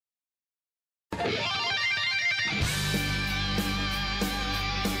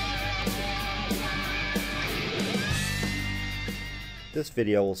This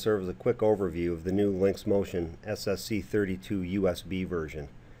video will serve as a quick overview of the new Lynxmotion SSC-32 USB version.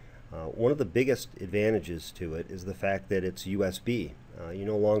 One of the biggest advantages to it is the fact that it's USB. You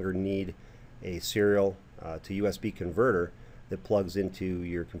no longer need a serial to USB converter that plugs into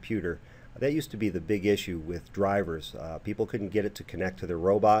your computer. That used to be the big issue with drivers. People couldn't get it to connect to their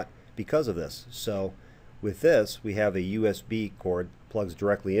robot because of this. So with this, we have a USB cord plugs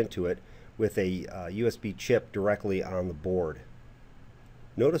directly into it with a USB chip directly on the board.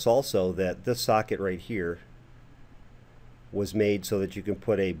 Notice also that this socket right here was made so that you can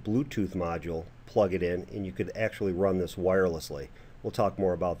put a Bluetooth module, plug it in, and you could actually run this wirelessly. We'll talk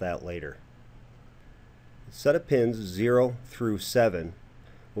more about that later. The set of pins 0 through 7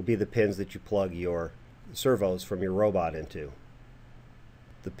 will be the pins that you plug your servos from your robot into.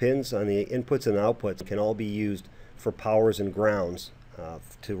 The pins on the inputs and outputs can all be used for powers and grounds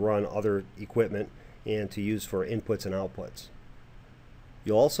to run other equipment and to use for inputs and outputs.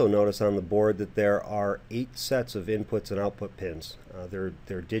 You'll also notice on the board that there are 8 sets of inputs and output pins.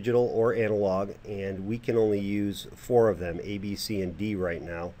 They're digital or analog, and we can only use 4 of them, A, B, C, and D right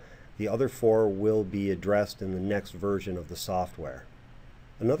now. The other 4 will be addressed in the next version of the software.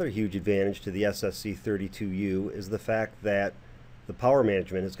 Another huge advantage to the SSC-32U is the fact that the power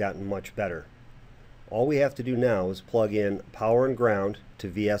management has gotten much better. All we have to do now is plug in power and ground to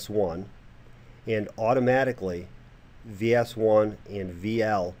VS1, and automatically VS1 and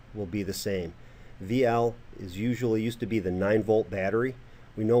VL will be the same. VL used to be the 9-volt battery.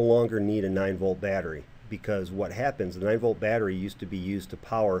 We no longer need a 9-volt battery, because what happens, the 9-volt battery used to be used to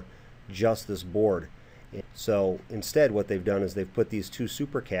power just this board. So instead what they've done is they've put these 2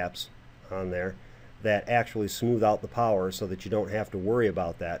 super caps on there that actually smooth out the power so that you don't have to worry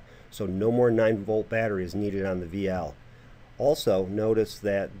about that. So no more 9-volt battery is needed on the VL. Also notice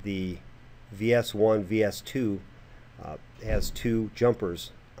that the VS1, VS2 has 2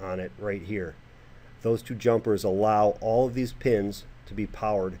 jumpers on it right here. Those 2 jumpers allow all of these pins to be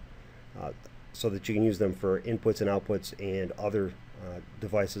powered so that you can use them for inputs and outputs and other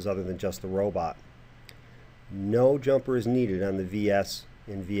devices other than just the robot. No jumper is needed on the VS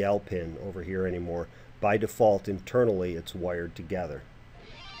and VL pin over here anymore. By default, internally, it's wired together.